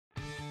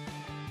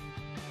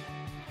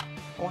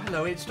Oh,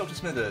 hello, it's Dr.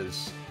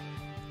 Smithers.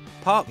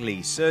 Park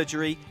Leys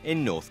Surgery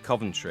in North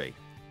Coventry.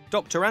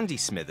 Dr. Andy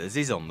Smithers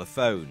is on the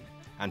phone,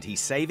 and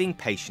he's saving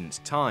patients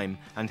time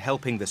and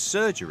helping the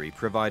surgery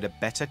provide a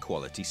better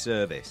quality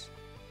service.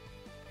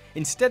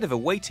 Instead of a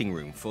waiting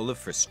room full of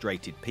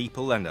frustrated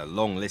people and a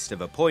long list of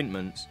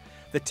appointments,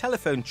 the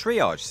telephone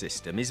triage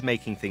system is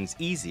making things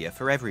easier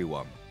for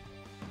everyone.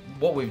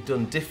 What we've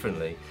done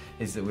differently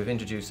is that we've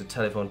introduced a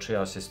telephone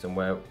triage system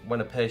where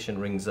when a patient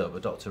rings up, a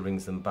doctor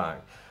rings them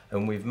back,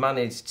 and we've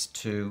managed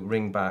to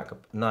ring back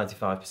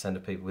 95%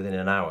 of people within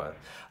an hour.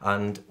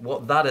 And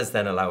what that has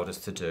then allowed us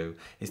to do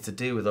is to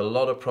deal with a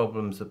lot of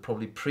problems that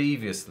probably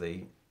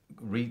previously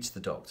reached the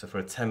doctor for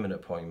a 10-minute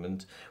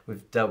appointment.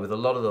 We've dealt with a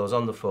lot of those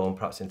on the phone,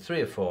 perhaps in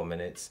 3 or 4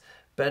 minutes.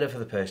 Better for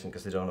the patient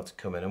because they don't have to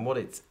come in. And what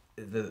it's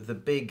the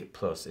big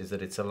plus is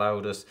that it's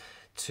allowed us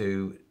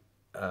to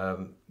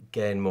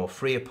gain more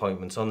free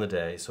appointments on the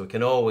day, so we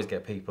can always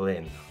get people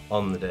in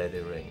on the day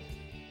they ring.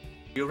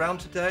 Are you around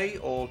today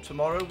or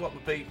tomorrow? What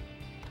would be?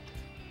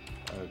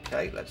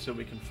 Okay, let's see what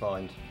we can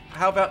find.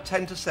 How about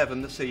 10 to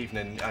 7 this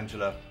evening,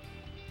 Angela?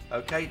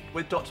 Okay,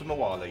 with Dr.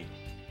 Mawali.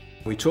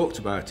 We talked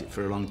about it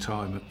for a long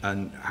time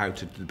and how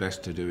to do the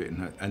best to do it,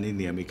 and in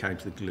the end we came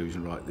to the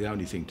conclusion, right, the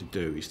only thing to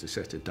do is to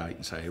set a date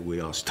and say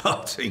we are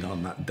starting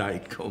on that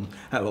date, come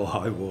hell or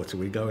high water,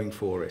 we're going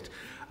for it.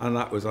 And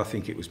that was, I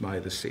think it was May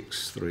the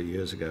 6th, 3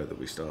 years ago that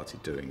we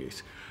started doing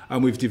it.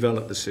 And we've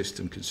developed the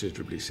system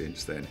considerably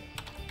since then.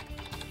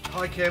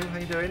 Hi Kim, how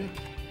you doing?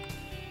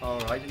 All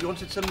right, you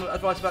wanted some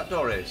advice about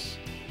Doris?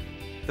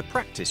 The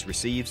practice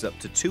receives up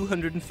to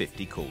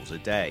 250 calls a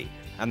day,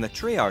 and the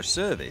triage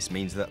service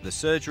means that the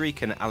surgery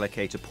can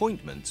allocate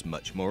appointments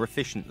much more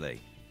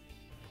efficiently.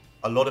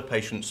 A lot of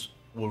patients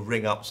will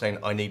ring up saying,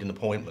 I need an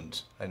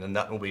appointment, and then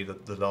that will be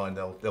the line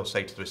they'll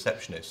say to the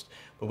receptionist.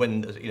 But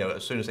when,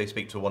 as soon as they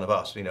speak to one of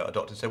us, a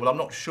doctor say, well, I'm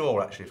not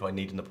sure actually if I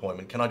need an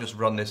appointment. Can I just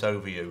run this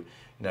over you?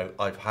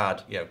 I've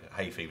had,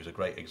 hay fever is a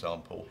great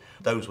example.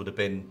 Those would have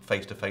been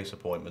face-to-face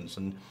appointments,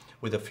 and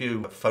with a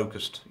few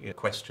focused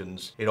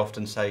questions, it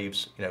often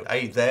saves,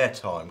 their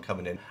time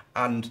coming in,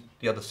 and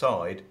the other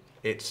side,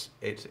 it's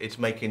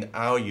making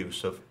our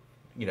use of,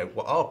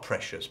 what are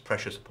precious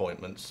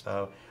appointments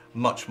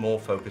much more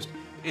focused.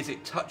 Is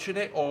it touching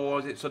it, or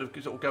is it sort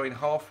of going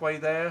halfway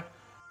there?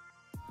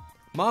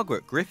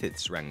 Margaret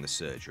Griffiths rang the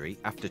surgery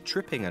after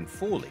tripping and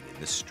falling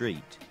in the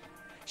street.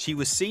 She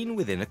was seen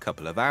within a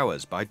couple of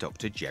hours by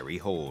Dr. Jerry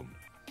Horn.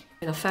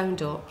 I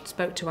phoned up,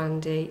 spoke to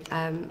Andy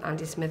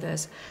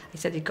Smithers. He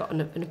said he'd got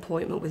an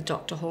appointment with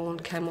Dr. Horn,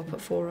 came up at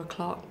 4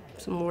 o'clock,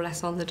 more or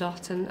less on the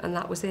dot, and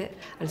that was it.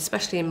 And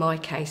especially in my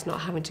case,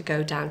 not having to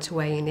go down to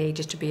A&E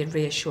just to be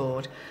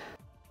reassured.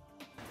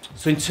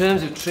 So in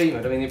terms of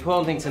treatment, the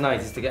important thing tonight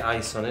is to get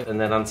ice on it, and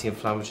then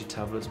anti-inflammatory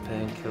tablets,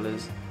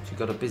 painkillers. We've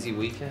got a busy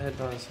week ahead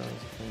by the sounds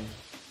of things.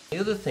 The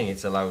other thing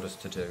it's allowed us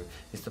to do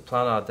is to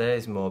plan our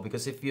days more,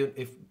 because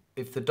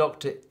if the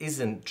doctor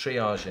isn't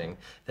triaging,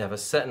 they have a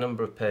set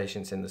number of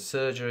patients in the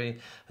surgery,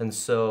 and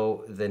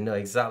so they know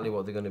exactly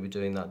what they're going to be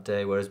doing that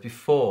day, whereas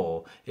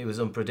before it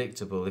was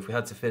unpredictable. If we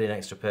had to fit in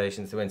extra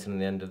patients, they went in at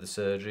the end of the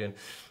surgery, and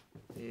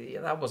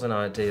that wasn't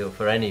ideal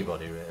for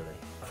anybody, really.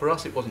 For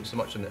us, it wasn't so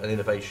much an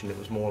innovation, it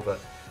was more of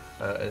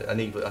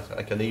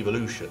an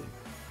evolution,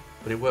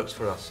 but it works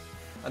for us.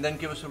 And then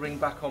give us a ring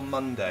back on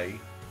Monday.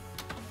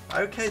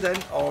 Okay then,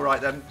 all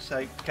right then,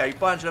 say, okay,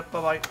 bye Angela,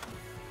 bye-bye.